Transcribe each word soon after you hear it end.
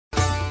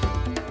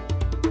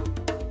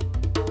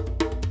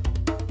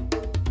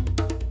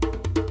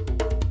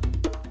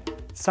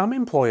Some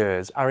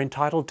employers are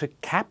entitled to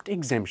capped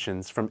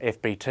exemptions from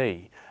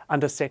FBT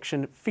under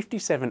Section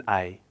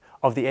 57A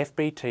of the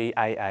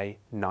FBT-AA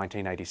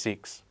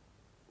 1986.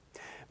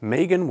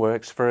 Megan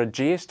works for a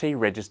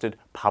GST-registered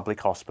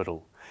public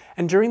hospital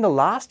and during the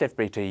last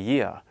FBT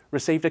year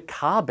received a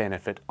car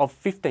benefit of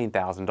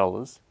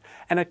 $15,000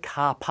 and a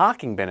car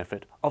parking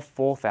benefit of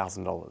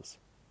 $4,000.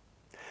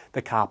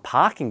 The car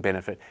parking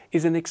benefit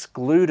is an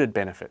excluded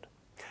benefit,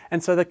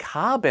 and so the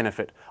car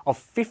benefit of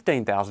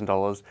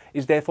 $15,000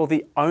 is therefore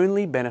the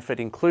only benefit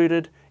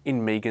included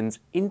in Megan's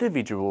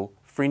individual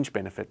fringe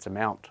benefits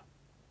amount.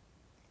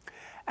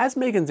 As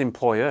Megan's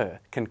employer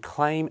can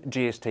claim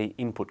GST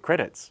input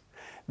credits,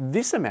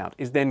 this amount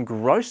is then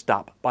grossed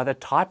up by the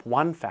Type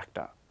 1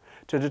 factor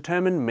to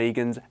determine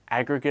Megan's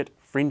aggregate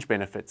fringe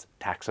benefits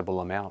taxable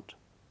amount.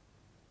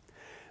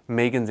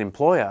 Megan's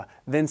employer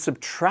then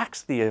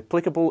subtracts the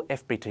applicable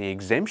FBT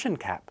exemption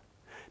cap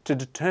to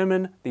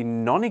determine the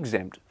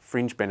non-exempt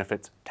fringe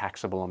benefits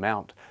taxable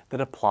amount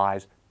that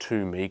applies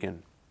to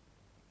Megan.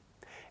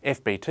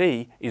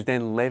 FBT is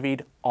then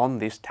levied on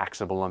this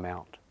taxable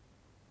amount.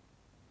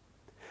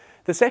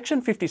 The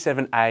Section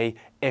 57A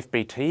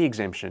FBT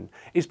exemption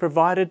is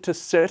provided to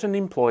certain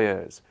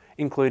employers,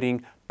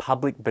 including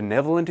public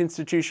benevolent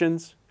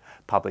institutions,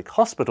 public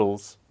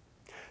hospitals,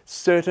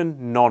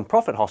 certain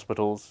non-profit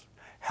hospitals,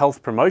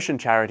 health promotion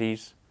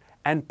charities,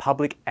 and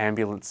public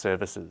ambulance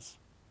services.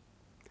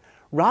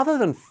 Rather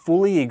than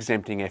fully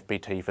exempting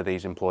FBT for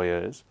these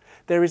employers,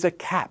 there is a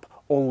cap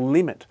or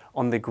limit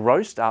on the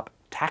grossed up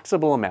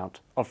taxable amount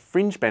of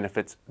fringe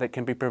benefits that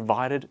can be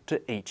provided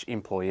to each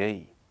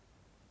employee.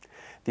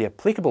 The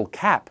applicable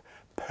cap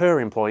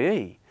per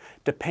employee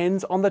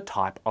depends on the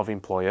type of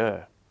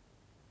employer.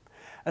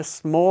 A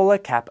smaller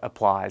cap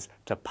applies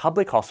to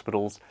public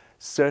hospitals,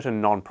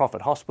 certain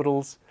non-profit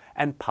hospitals,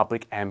 and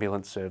public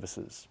ambulance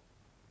services.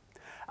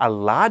 A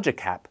larger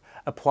cap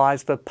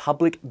applies for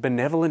public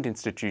benevolent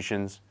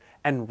institutions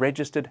and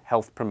registered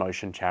health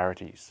promotion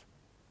charities.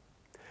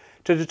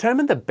 To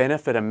determine the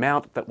benefit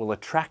amount that will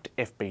attract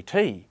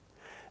FBT,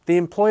 the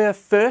employer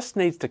first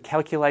needs to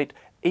calculate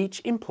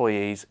each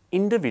employee's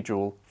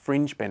individual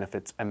fringe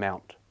benefits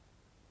amount.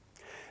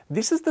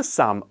 This is the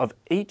sum of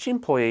each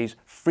employee's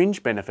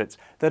fringe benefits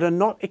that are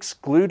not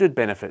excluded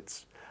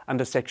benefits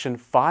under Section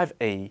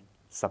 5E,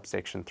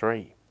 subsection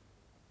 3.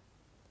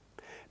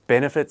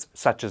 Benefits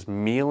such as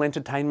meal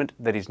entertainment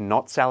that is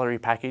not salary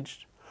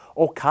packaged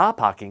or car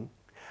parking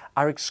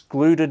are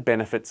excluded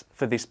benefits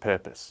for this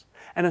purpose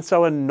and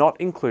so are not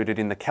included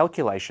in the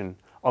calculation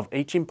of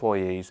each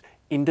employee's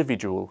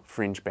individual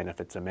fringe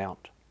benefits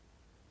amount.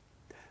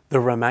 The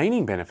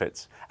remaining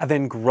benefits are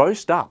then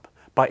grossed up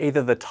by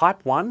either the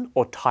Type 1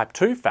 or Type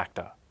 2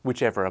 factor,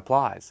 whichever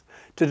applies,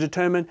 to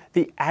determine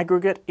the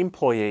aggregate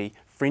employee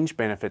fringe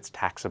benefits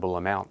taxable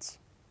amounts.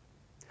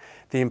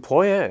 The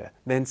employer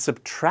then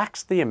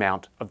subtracts the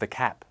amount of the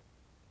cap.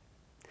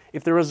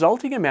 If the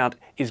resulting amount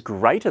is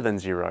greater than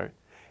zero,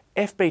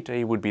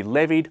 FBT would be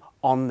levied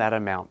on that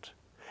amount,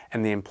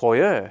 and the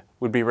employer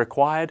would be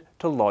required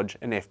to lodge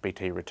an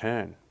FBT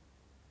return.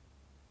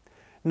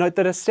 Note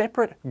that a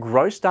separate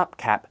grossed up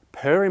cap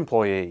per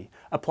employee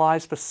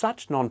applies for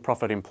such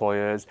non-profit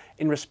employers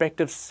in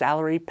respect of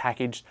salary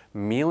packaged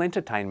meal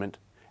entertainment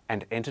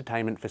and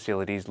entertainment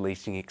facilities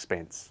leasing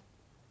expense.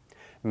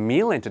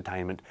 Meal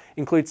entertainment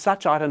includes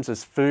such items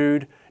as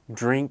food,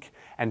 drink,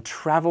 and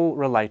travel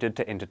related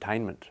to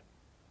entertainment.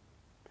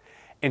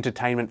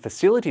 Entertainment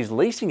facilities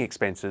leasing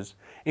expenses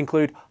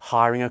include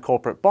hiring a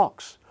corporate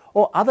box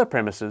or other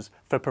premises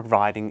for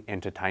providing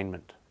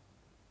entertainment.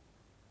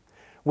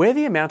 Where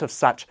the amount of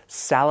such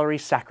salary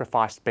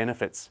sacrificed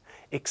benefits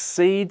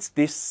exceeds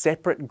this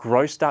separate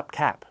grossed up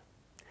cap,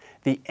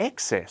 the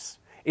excess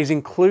is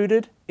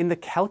included in the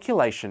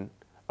calculation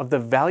of the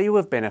value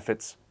of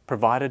benefits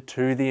provided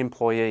to the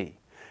employee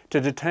to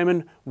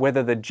determine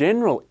whether the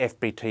general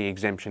FBT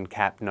exemption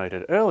cap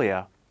noted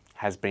earlier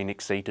has been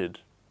exceeded.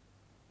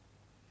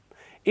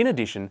 In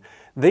addition,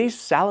 these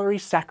salary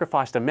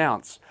sacrificed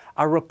amounts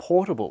are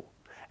reportable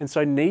and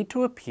so need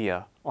to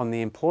appear on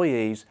the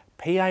employee's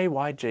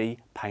PAYG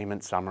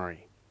payment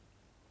summary.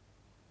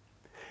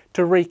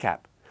 To recap,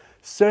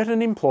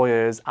 certain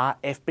employers are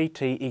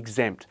FBT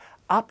exempt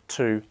up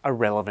to a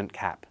relevant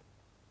cap.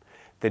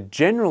 The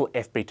general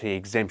FBT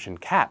exemption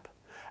cap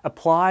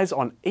applies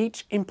on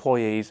each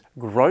employee's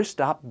grossed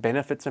up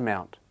benefits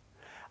amount,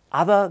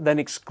 other than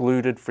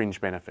excluded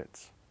fringe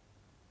benefits.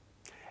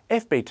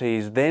 FBT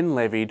is then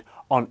levied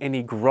on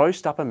any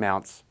grossed up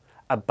amounts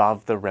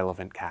above the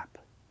relevant cap.